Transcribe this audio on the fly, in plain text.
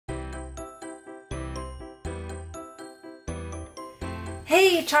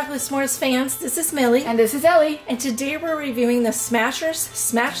Hey Chocolate S'mores fans, this is Millie. And this is Ellie. And today we're reviewing the Smashers,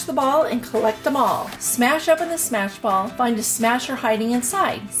 Smash the Ball and Collect Them All. Smash open the Smash Ball, find a Smasher hiding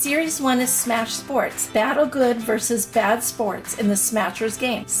inside. Series 1 is Smash Sports, Battle Good versus Bad Sports in the Smashers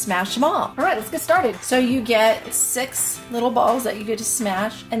game. Smash them all. Alright, let's get started. So you get 6 little balls that you get to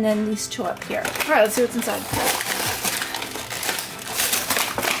smash, and then these 2 up here. Alright, let's see what's inside.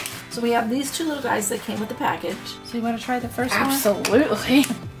 So we have these 2 little guys that came with the package. So you want to try the first one? Absolutely.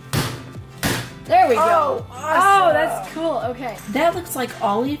 There we go. Awesome. Oh, that's cool. Okay. That looks like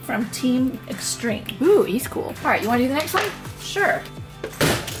Ollie from Team Extreme. Ooh, he's cool. Alright, you want to do the next one? Sure.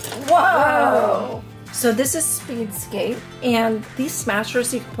 Whoa! So this is Speed Skate, and these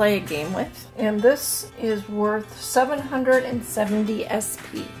Smashers you can play a game with. And this is worth 770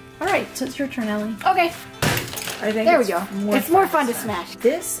 SP. Alright, so it's your turn, Ellie. Okay. I think there we go. It's more fun to smash. smash.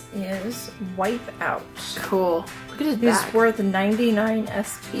 This is Wipe Out. Cool. Look at his back. He's worth 99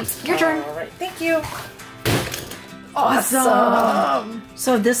 SP. Your turn. Alright, thank you. Awesome.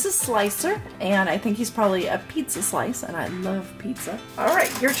 So this is Slicer, and I think he's probably a pizza slice, and I love pizza.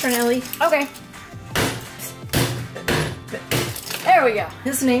 Alright, your turn, Ellie. Okay. There we go.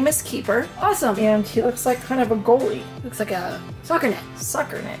 His name is Keeper. Awesome. And he looks like kind of a goalie. Looks like a soccer net.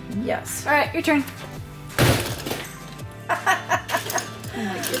 Soccer net, yes. Alright, your turn. Oh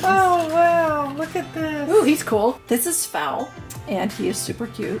my goodness. Oh wow, look at this. Ooh, he's cool. This is Foul, and he is super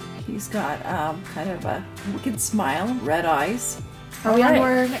cute. He's got kind of a wicked smile, red eyes. Are we on to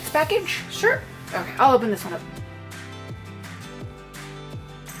our next package? Sure. Okay, I'll open this one up.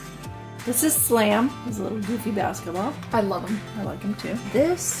 This is Slam. He's a little goofy basketball. I love him. I like him too.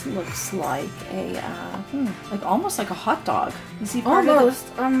 This looks like a, like almost like a hot dog. Is he part Almost.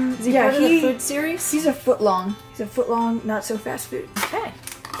 of the, is he part of the food series? He's a foot long. He's a foot long, not so fast food. Okay.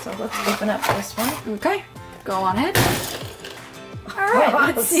 So let's open up this one. Okay. Go on ahead.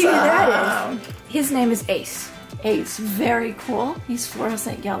 Alright, let's see who that is. His name is Ace. Ace, very cool. He's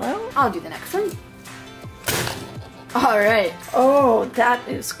fluorescent yellow. I'll do the next one. Alright. Oh, that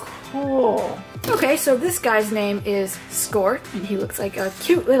is cool. Okay, so this guy's name is Score, and he looks like a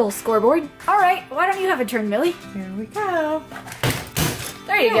cute little scoreboard. Alright, why don't you have a turn, Millie? Here we go.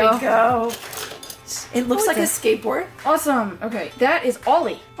 There you There go. we go. It looks like a skateboard. Awesome. Okay, that is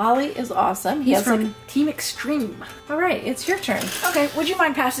Ollie. Ollie is awesome. He's from Team Extreme. Alright, it's your turn. Okay, would you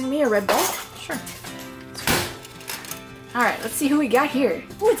mind passing me a red ball? Sure. Alright, let's see who we got here.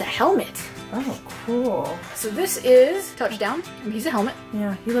 Oh, it's a helmet. Oh, cool. So this is Touchdown, and he's a helmet.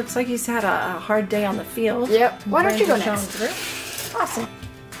 Yeah, he looks like he's had a hard day on the field. Yep. Why don't you go Brandon next? Jones. Awesome.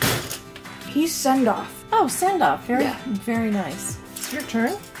 He's Send Off. Oh, send off. Very, Yeah. very nice. It's your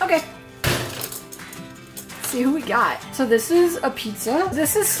turn. Okay. Let's see who we got. So this is a pizza.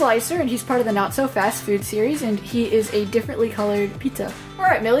 This is Slicer, and he's part of the Not So Fast Food series, and he is a differently colored pizza.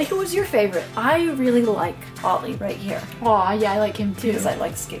 Alright, Millie, who was your favorite? I really like Ollie right here. Aw, yeah, I like him too. Because I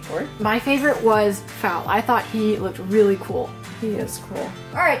like skateboard. My favorite was Foul. I thought he looked really cool. He is cool.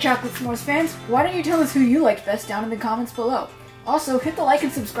 Alright, Chocolate S'mores fans, why don't you tell us who you liked best down in the comments below? Also, hit the like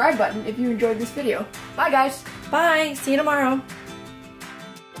and subscribe button if you enjoyed this video. Bye, guys! Bye. See you tomorrow.